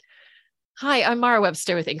Hi, I'm Mara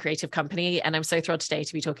Webster with In Creative Company, and I'm so thrilled today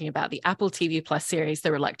to be talking about the Apple TV Plus series,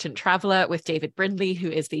 The Reluctant Traveler, with David Brindley, who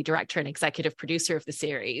is the director and executive producer of the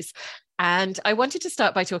series. And I wanted to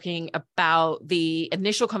start by talking about the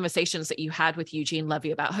initial conversations that you had with Eugene Levy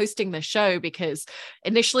about hosting the show, because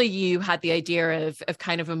initially you had the idea of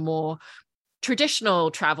kind of a more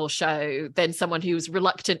traditional travel show than someone who's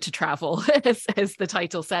reluctant to travel, as the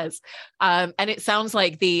title says. And it sounds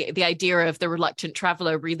like the idea of the reluctant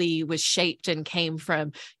traveler really was shaped and came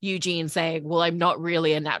from Eugene saying, well, I'm not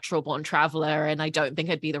really a natural born traveler, and I don't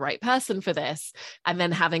think I'd be the right person for this. And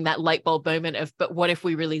then having that light bulb moment of, but what if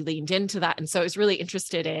we really leaned into that? And so I was really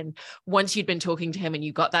interested in, once you'd been talking to him and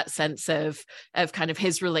you got that sense of kind of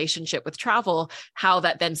his relationship with travel, how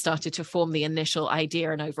that then started to form the initial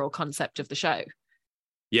idea and overall concept of the show.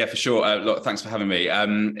 Yeah, for sure. Look, thanks for having me.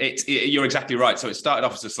 You're exactly right. So it started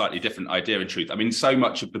off as a slightly different idea, in truth. I mean, so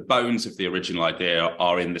much of the bones of the original idea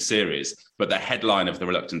are in the series, but the headline of The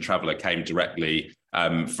Reluctant Traveler came directly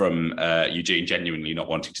from Eugene genuinely not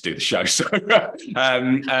wanting to do the show. So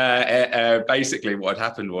basically what had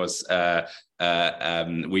happened was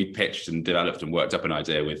we pitched and developed and worked up an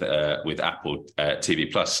idea with Apple TV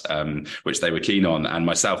Plus, which they were keen on. And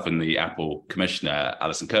myself and the Apple commissioner,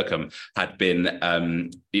 Alison Kirkham, had been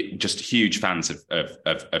just huge fans of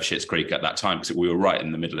Schitt's Creek at that time, because we were right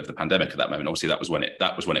in the middle of the pandemic at that moment. Obviously, that was when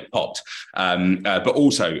it popped, but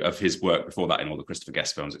also of his work before that in all the Christopher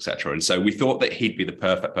Guest films, etc. And so we thought that he'd be the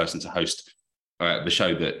perfect person to host the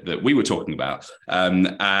show that we were talking about.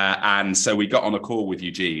 And so we got on a call with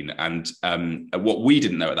Eugene, and what we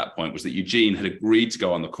didn't know at that point was that Eugene had agreed to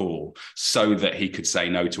go on the call so that he could say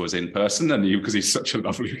no to us in person, and because he's such a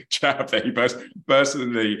lovely chap that he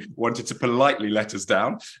personally wanted to politely let us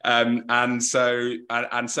down. And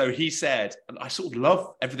so he said, I sort of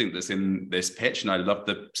love everything that's in this pitch, and I love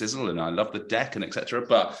the sizzle, and I love the deck, and etc.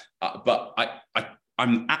 But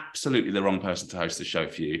I'm absolutely the wrong person to host the show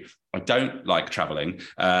for you. I don't like traveling,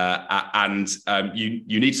 and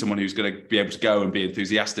you need someone who's going to be able to go and be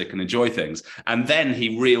enthusiastic and enjoy things. And then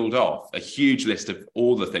he reeled off a huge list of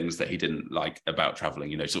all the things that he didn't like about traveling.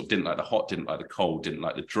 You know, sort of didn't like the hot, didn't like the cold, didn't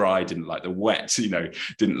like the dry, didn't like the wet. You know,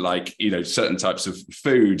 didn't like certain types of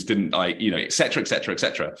food, didn't like et cetera, et cetera, et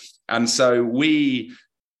cetera. And so we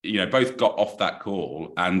both got off that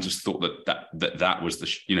call and just thought that was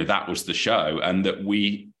that was the show, and that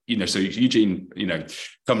we, so Eugene,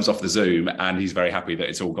 comes off the Zoom and he's very happy that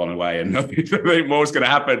it's all gone away and nothing more is going to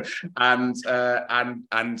happen. And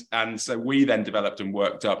so we then developed and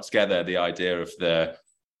worked up together the idea of the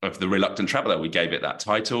Reluctant Traveler. We gave it that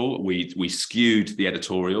title. We skewed the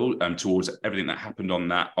editorial towards everything that happened on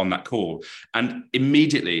that call, and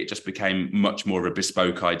immediately it just became much more of a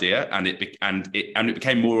bespoke idea, and it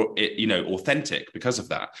became more authentic because of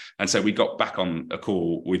that. And so we got back on a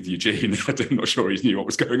call with Eugene. I'm not sure he knew what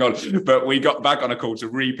was going on, but we got back on a call to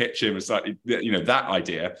re-pitch him a slightly that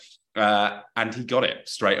idea. And he got it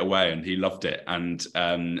straight away, and he loved it, and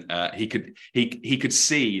he could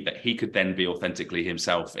see that he could then be authentically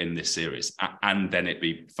himself in this series, and then it'd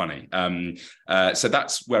be funny. So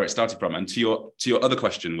that's where it started from. And to your other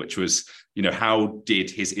question, which was, how did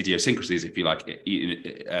his idiosyncrasies, if you like,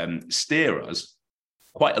 steer us?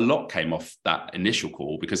 Quite a lot came off that initial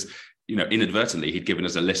call, because inadvertently, he'd given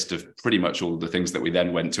us a list of pretty much all the things that we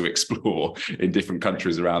then went to explore in different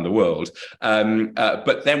countries around the world.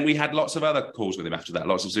 But then we had lots of other calls with him after that,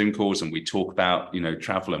 lots of Zoom calls, and we talk about,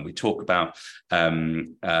 travel, and we talk about,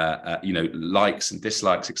 likes and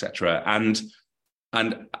dislikes, etc. And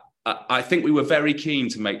I think we were very keen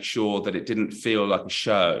to make sure that it didn't feel like a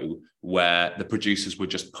show where the producers were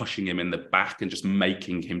just pushing him in the back and just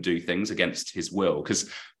making him do things against his will, because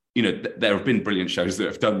there have been brilliant shows that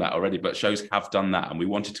have done that already, but shows have done that, and we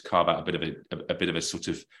wanted to carve out a bit of a sort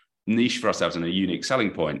of niche for ourselves and a unique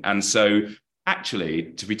selling point. And so,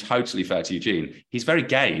 actually, to be totally fair to Eugene, he's very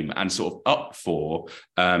game and sort of up for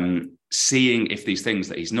seeing if these things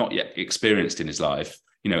that he's not yet experienced in his life,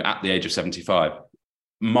 at the age of 75,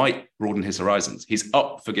 might broaden his horizons. He's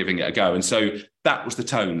up for giving it a go, and so that was the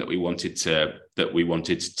tone that we wanted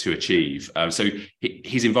to achieve. So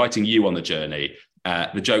he's inviting you on the journey.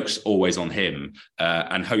 The joke's always on him,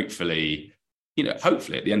 and hopefully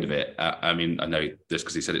at the end of it, I mean, I know this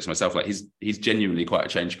because he said it to myself, like he's genuinely quite a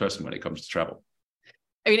changed person when it comes to travel.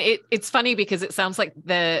 I mean, it's funny because it sounds like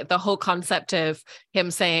the whole concept of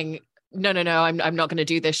him saying, no, I'm not going to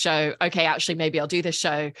do this show. Okay, actually, maybe I'll do this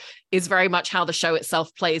show, is very much how the show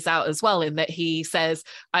itself plays out as well, in that he says,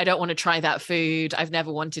 I don't want to try that food. I've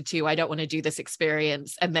never wanted to. I don't want to do this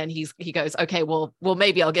experience. And then he goes, okay, well,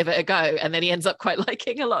 maybe I'll give it a go. And then he ends up quite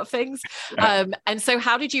liking a lot of things. Yeah. And so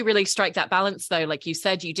how did you really strike that balance, though? Like you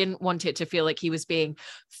said, you didn't want it to feel like he was being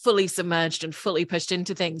fully submerged and fully pushed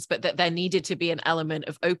into things, but that there needed to be an element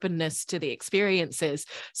of openness to the experiences.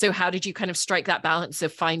 So how did you kind of strike that balance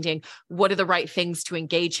of finding what are the right things to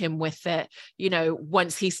engage him with it? You know,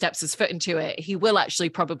 once he steps his foot into it, he will actually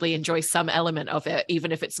probably enjoy some element of it,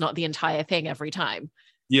 even if it's not the entire thing every time.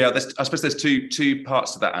 Yeah, I suppose there's two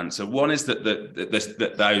parts to that answer. One is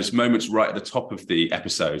that those moments right at the top of the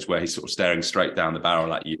episodes where he's sort of staring straight down the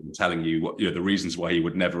barrel at you and telling you what, you know, the reasons why he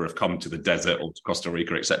would never have come to the desert or to Costa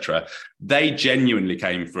Rica, etc. They genuinely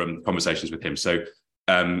came from conversations with him. So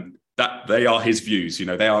that they are his views, you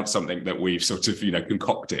know, they aren't something that we've sort of, you know,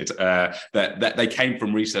 concocted. That they came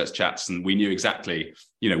from research chats, and we knew exactly,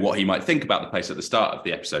 you know, what he might think about the place at the start of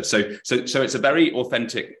the episode. So it's a very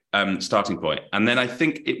authentic starting point. And then I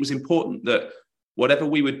think it was important that whatever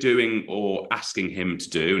we were doing or asking him to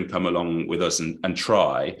do and come along with us and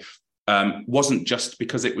try, wasn't just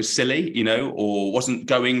because it was silly, you know, or wasn't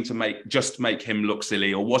going to make him look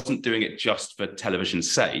silly, or wasn't doing it just for television's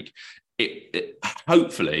sake.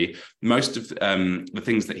 Hopefully most of the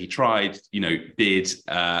things that he tried, you know, did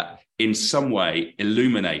in some way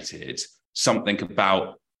illuminated something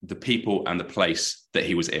about the people and the place that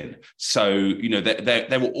he was in. So, you know,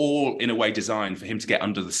 they were all in a way designed for him to get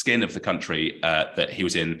under the skin of the country that he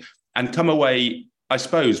was in and come away, I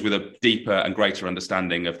suppose, with a deeper and greater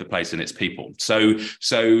understanding of the place and its people. So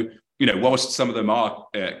you know, whilst some of them are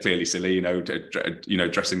clearly silly, you know,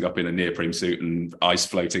 dressing up in a neoprene suit and ice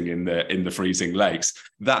floating in the freezing lakes,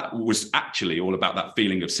 that was actually all about that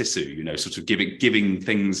feeling of Sisu, you know, sort of giving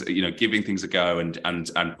things a go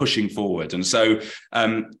and pushing forward. And so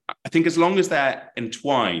I think as long as they're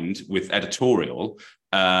entwined with editorial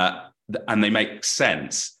and they make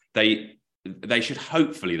sense, they should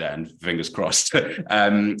hopefully then, fingers crossed,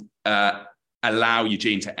 allow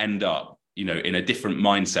Eugene to end up, you know, in a different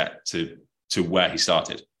mindset to where he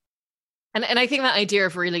started. And I think that idea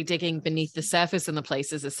of really digging beneath the surface in the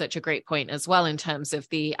places is such a great point as well, in terms of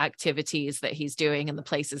the activities that he's doing and the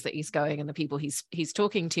places that he's going and the people he's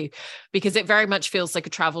talking to, because it very much feels like a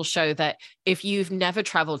travel show that if you've never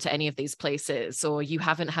traveled to any of these places or you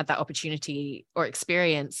haven't had that opportunity or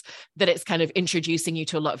experience, that it's kind of introducing you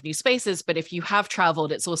to a lot of new spaces. But if you have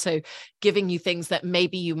traveled, it's also giving you things that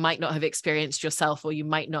maybe you might not have experienced yourself or you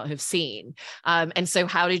might not have seen. And so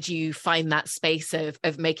how did you find that space of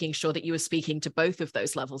making sure that you were speaking to both of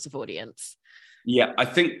those levels of audience? Yeah, I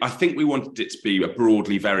think we wanted it to be a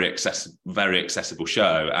broadly very accessible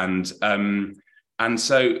show, and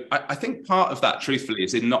so I think part of that, truthfully,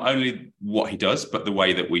 is in not only what he does but the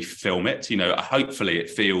way that we film it. You know, hopefully it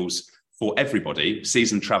feels for everybody,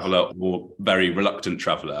 seasoned traveller or very reluctant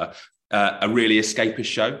traveller, a really escapist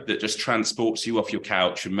show that just transports you off your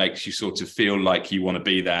couch and makes you sort of feel like you want to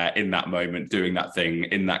be there in that moment, doing that thing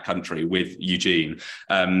in that country with Eugene.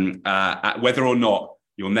 Whether or not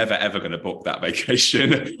you're never ever going to book that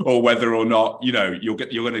vacation, or whether or not, you know, you're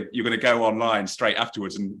going to go online straight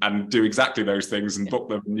afterwards and do exactly those things and book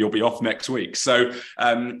them, and you'll be off next week. So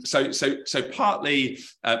partly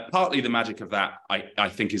the magic of that, I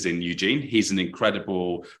think, is in Eugene. He's an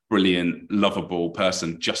incredible, brilliant, lovable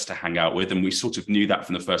person just to hang out with, and we sort of knew that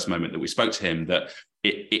from the first moment that we spoke to him, that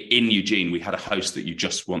in Eugene we had a host that you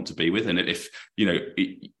just want to be with. And if you know,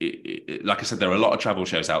 like I said, there are a lot of travel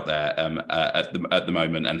shows out there at the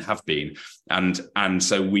moment, and have been, and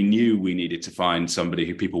so we knew we needed to find somebody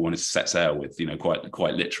who people wanted to set sail with, you know,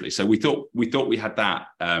 quite literally. So we thought we had that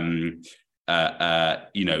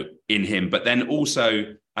you know, in him. But then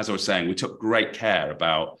also, as I was saying, we took great care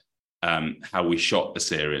about how we shot the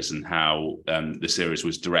series and how the series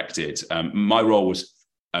was directed. My role was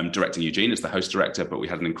directing Eugene as the host director, but we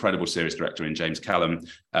had an incredible series director in James Callum,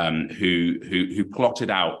 who plotted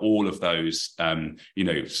out all of those, you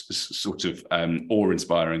know, sort of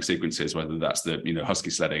awe-inspiring sequences, whether that's the, you know, husky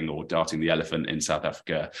sledding or darting the elephant in South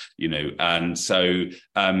Africa, you know. And so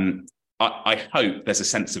I hope there's a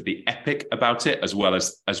sense of the epic about it, as well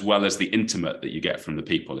as the intimate that you get from the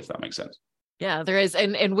people, if that makes sense. Yeah, there is.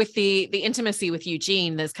 And with the intimacy with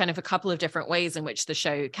Eugene, there's kind of a couple of different ways in which the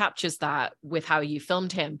show captures that with how you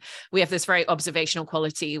filmed him. We have this very observational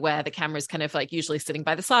quality where the camera's kind of like usually sitting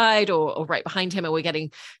by the side or right behind him, and we're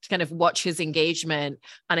getting to kind of watch his engagement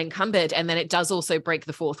unencumbered. And then it does also break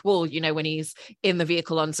the fourth wall. You know, when he's in the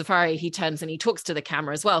vehicle on safari, he turns and he talks to the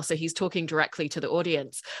camera as well. So he's talking directly to the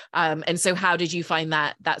audience. And so how did you find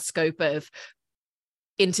that scope of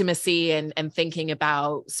intimacy and thinking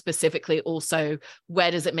about specifically also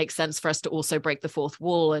where does it make sense for us to also break the fourth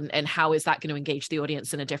wall, and how is that going to engage the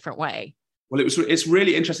audience in a different way? Well, it's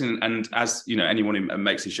really interesting, and as you know, anyone who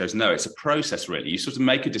makes these shows know, it's a process. Really, you sort of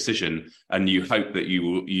make a decision, and you hope that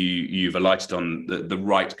you've alighted on the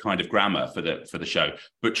right kind of grammar for the show.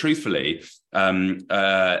 But truthfully,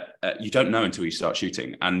 you don't know until you start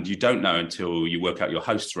shooting, and you don't know until you work out your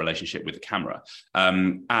host's relationship with the camera.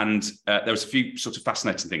 And there was a few sort of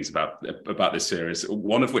fascinating things about this series.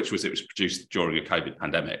 One of which was it was produced during a COVID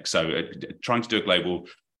pandemic, so trying to do a global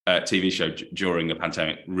TV show during the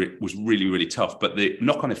pandemic was really, really tough. But the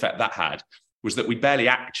knock-on effect that had was that we barely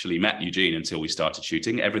actually met Eugene until we started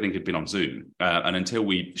shooting. Everything had been on Zoom. And until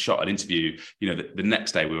we shot an interview, you know, the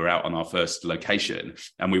next day we were out on our first location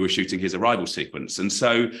and we were shooting his arrival sequence. And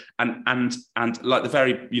so, and like the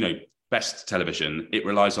very, you know, best television, it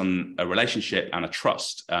relies on a relationship and a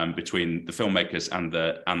trust between the filmmakers and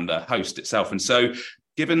the host itself. And so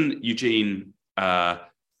given Eugene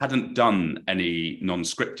hadn't done any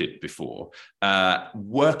non-scripted before,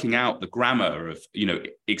 working out the grammar of, you know,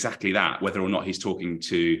 exactly that, whether or not he's talking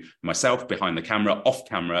to myself behind the camera, off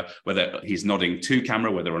camera, whether he's nodding to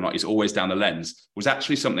camera, whether or not he's always down the lens, was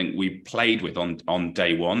actually something we played with on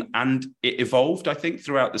day one. And it evolved, I think,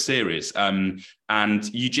 throughout the series. And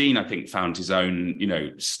Eugene, I think, found his own, you know,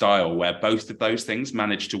 style where both of those things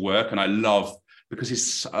managed to work. And I love, because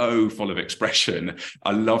he's so full of expression,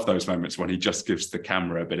 I love those moments when he just gives the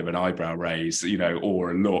camera a bit of an eyebrow raise, you know,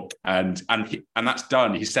 or a look, and that's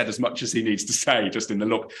done. He said as much as he needs to say just in the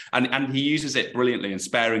look, and he uses it brilliantly and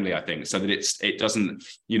sparingly, I think, so that it doesn't,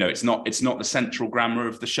 you know, it's not the central grammar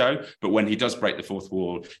of the show, but when he does break the fourth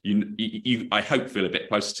wall, you I hope feel a bit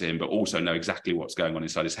closer to him, but also know exactly what's going on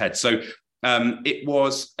inside his head. So it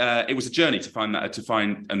was a journey to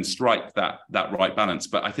find and strike that right balance.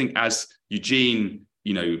 But I think as Eugene,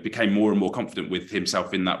 you know, became more and more confident with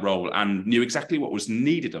himself in that role and knew exactly what was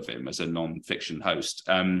needed of him as a non-fiction host,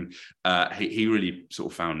 he really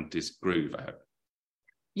sort of found his groove, I hope.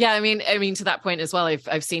 Yeah, I mean, to that point as well,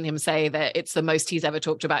 I've seen him say that it's the most he's ever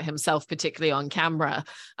talked about himself, particularly on camera.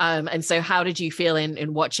 And so how did you feel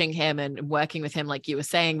in watching him and working with him, like you were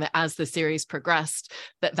saying, that as the series progressed,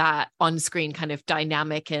 that on-screen kind of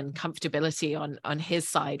dynamic and comfortability on his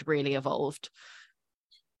side really evolved?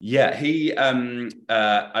 Yeah, he,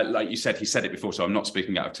 like you said, he said it before, so I'm not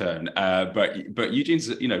speaking out of turn. But Eugene's,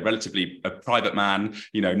 you know, relatively a private man,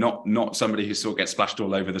 you know, not somebody who sort of gets splashed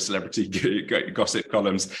all over the celebrity gossip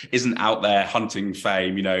columns, isn't out there hunting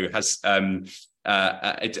fame, you know, has,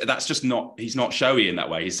 that's just not, he's not showy in that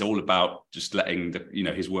way. He's all about just letting the, you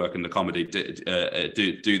know, his work and the comedy do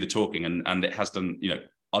the talking, and it has done, you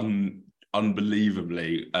know,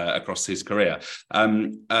 unbelievably across his career.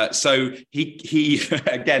 So he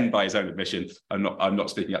again, by his own admission, I'm not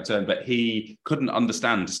speaking out of turn, but he couldn't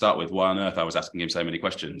understand to start with why on earth I was asking him so many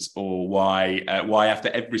questions, or why after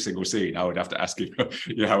every single scene I would have to ask him,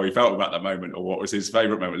 you know, how he felt about that moment, or what was his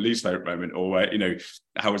favorite moment, least favorite moment, or you know,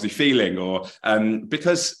 how was he feeling, or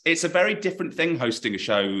because it's a very different thing hosting a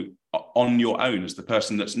show on your own as the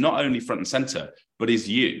person that's not only front and center, but is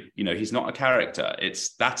you. You know, he's not a character.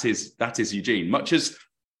 That is Eugene. Much as,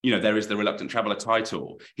 you know, there is the Reluctant Traveller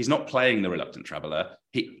title, he's not playing the Reluctant Traveller.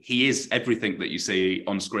 He is everything that you see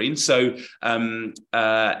on screen. So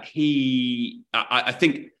I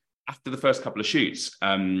think after the first couple of shoots,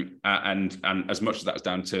 and as much as that was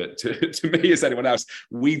down to me as anyone else,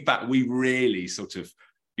 we really sort of,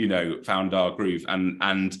 you know, found our groove,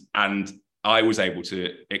 and I was able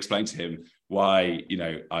to explain to him why, you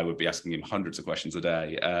know, I would be asking him hundreds of questions a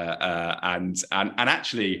day. And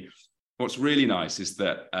actually, what's really nice is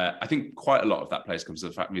that I think quite a lot of that place comes to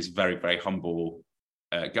the fact that he's a very, very humble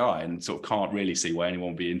guy, and sort of can't really see why anyone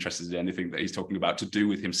would be interested in anything that he's talking about to do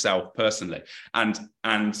with himself personally. And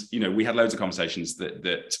you know, we had loads of conversations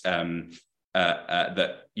that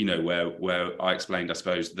you know, where I explained, I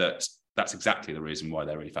suppose, that that's exactly the reason why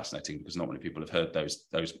they're really fascinating, because not many people have heard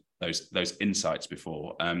those insights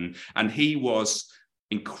before. And he was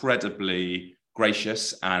incredibly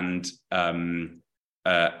gracious and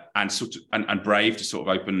sort of and brave to sort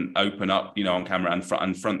of open up, you know, on camera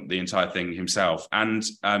and front the entire thing himself, and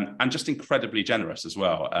just incredibly generous as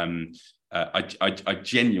well. I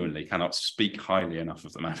genuinely cannot speak highly enough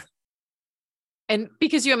of the man. And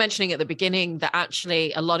because you were mentioning at the beginning that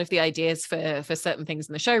actually a lot of the ideas for certain things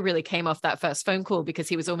in the show really came off that first phone call, because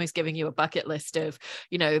he was almost giving you a bucket list of,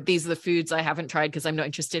 you know, these are the foods I haven't tried because I'm not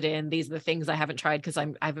interested in. These are the things I haven't tried because I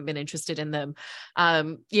haven't been interested in them.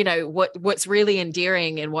 You know, what's really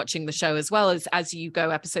endearing in watching the show as well is as you go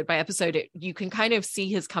episode by episode, you can kind of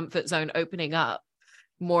see his comfort zone opening up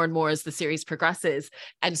more and more as the series progresses.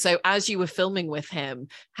 And so as you were filming with him,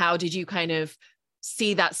 how did you kind of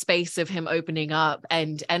see that space of him opening up,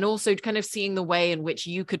 and also kind of seeing the way in which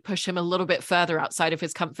you could push him a little bit further outside of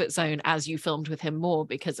his comfort zone as you filmed with him more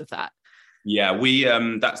because of that? Yeah, we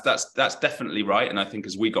that's definitely right. And I think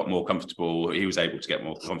as we got more comfortable, he was able to get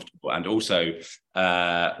more comfortable. And also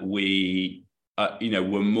we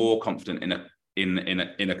were more confident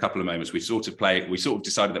in a couple of moments. We sort of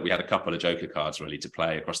decided that we had a couple of joker cards really to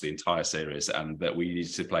play across the entire series, and that we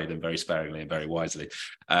needed to play them very sparingly and very wisely.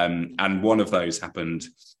 And one of those happened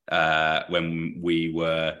when we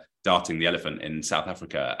were darting the elephant in South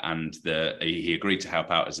Africa, and he agreed to help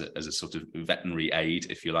out as a sort of veterinary aid,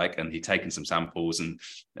 if you like, and he'd taken some samples. And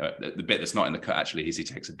the bit that's not in the cut actually is he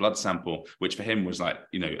takes a blood sample, which for him was like,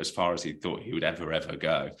 you know, as far as he thought he would ever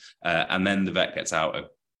go. And then the vet gets out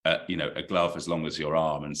a glove as long as your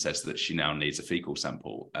arm and says that she now needs a fecal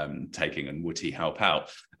sample taking, and would he help out?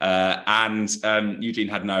 And Eugene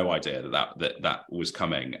had no idea that was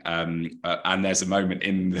coming. And there's a moment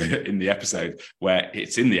in the episode where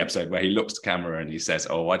he looks to camera and he says,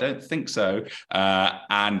 "Oh, I don't think so."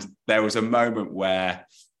 And there was a moment where,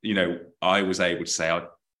 you know, I was able to say,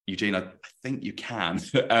 Eugene, I think you can,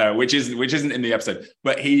 which isn't in the episode,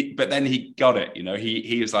 but then he got it, you know,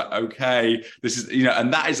 he was like, okay, this is, you know,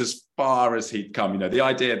 and that is as far as he'd come, you know, the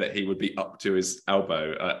idea that he would be up to his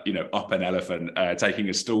elbow, you know, up an elephant, taking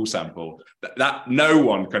a stool sample, that no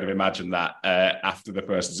one could have imagined that after the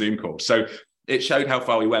first Zoom call. So it showed how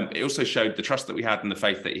far we went, but it also showed the trust that we had and the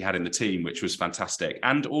faith that he had in the team, which was fantastic.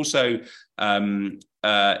 And also,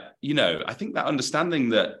 you know, I think that understanding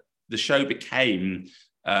that the show became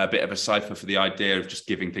a bit of a cipher for the idea of just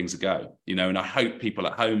giving things a go, you know, and I hope people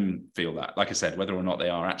at home feel that. Like I said, whether or not they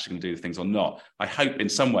are actually going to do the things or not, I hope in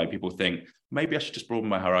some way people think, maybe I should just broaden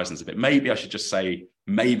my horizons a bit. Maybe I should just say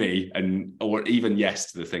maybe or even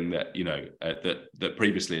yes to the thing that, you know, that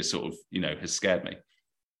previously has sort of, you know, has scared me.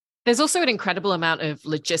 There's also an incredible amount of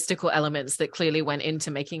logistical elements that clearly went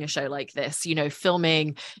into making a show like this. You know,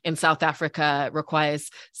 filming in South Africa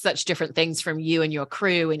requires such different things from you and your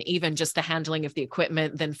crew, and even just the handling of the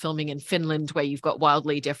equipment, than filming in Finland, where you've got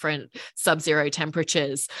wildly different sub-zero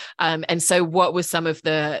temperatures. And so what were some of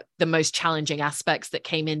the most challenging aspects that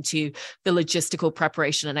came into the logistical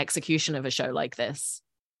preparation and execution of a show like this?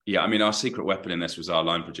 Yeah, I mean, our secret weapon in this was our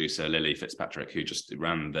line producer, Lily Fitzpatrick, who just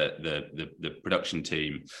ran the production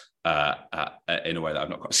team in a way that I've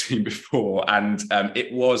not quite seen before. And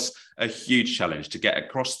it was a huge challenge to get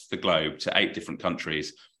across the globe to 8 different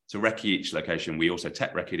countries, to recce each location. We also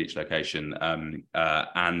tech recce'd each location, and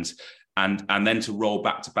then to roll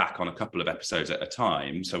back to back on a couple of episodes at a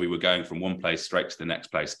time. So we were going from one place straight to the next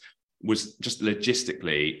place. Was just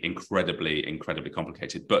logistically incredibly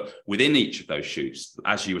complicated. But within each of those shoots,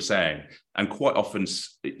 as you were saying, and quite often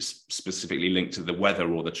specifically linked to the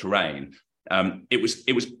weather or the terrain,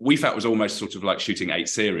 we felt it was almost sort of like shooting 8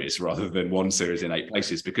 series rather than one series in 8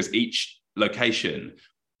 places, because each location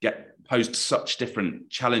posed such different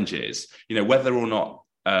challenges. You know, whether or not,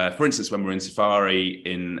 for instance, when we're in safari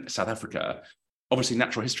in South Africa, obviously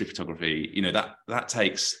natural history photography, you know, that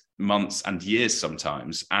takes months and years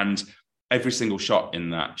sometimes, and every single shot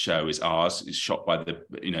in that show is shot by either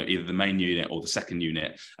the main unit or the second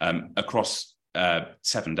unit across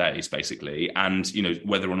 7 days basically. And you know,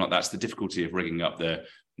 whether or not that's the difficulty of rigging up the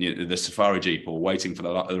safari jeep or waiting for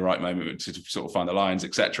the right moment to sort of find the lions,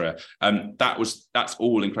 etc. That's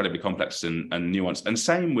all incredibly complex and nuanced. And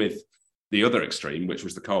same with the other extreme, which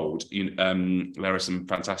was the cold. There are some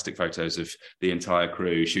fantastic photos of the entire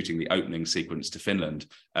crew shooting the opening sequence to Finland,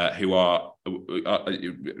 who are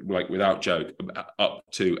like, without joke, up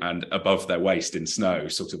to and above their waist in snow,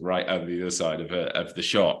 sort of right over the other side of the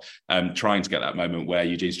shot, trying to get that moment where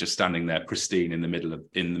Eugene's just standing there pristine in the middle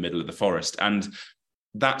of the forest. And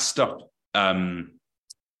that stuff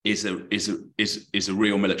is a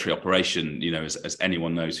real military operation, you know, as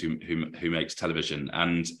anyone knows who makes television,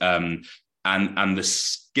 and the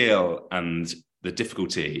skill and the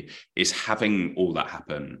difficulty is having all that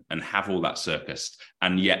happen and have all that circus,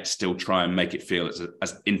 and yet still try and make it feel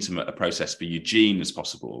as intimate a process for Eugene as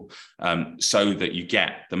possible, so that you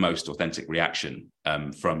get the most authentic reaction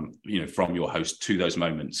from your host to those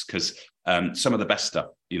moments. Because some of the best stuff,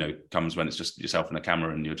 comes when it's just yourself and a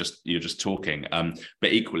camera and you're just talking.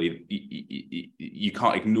 But equally, you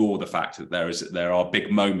can't ignore the fact that there are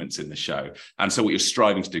big moments in the show, and so what you're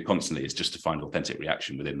striving to do constantly is just to find authentic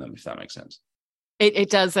reaction within them, if that makes sense.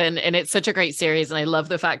 It does, and it's such a great series, and I love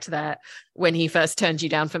the fact that when he first turned you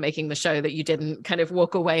down for making the show, that you didn't kind of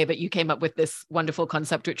walk away, but you came up with this wonderful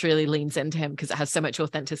concept which really leans into him because it has so much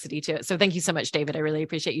authenticity to it. So thank you so much, David. I really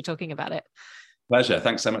appreciate you talking about it. Pleasure.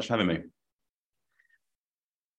 Thanks so much for having me.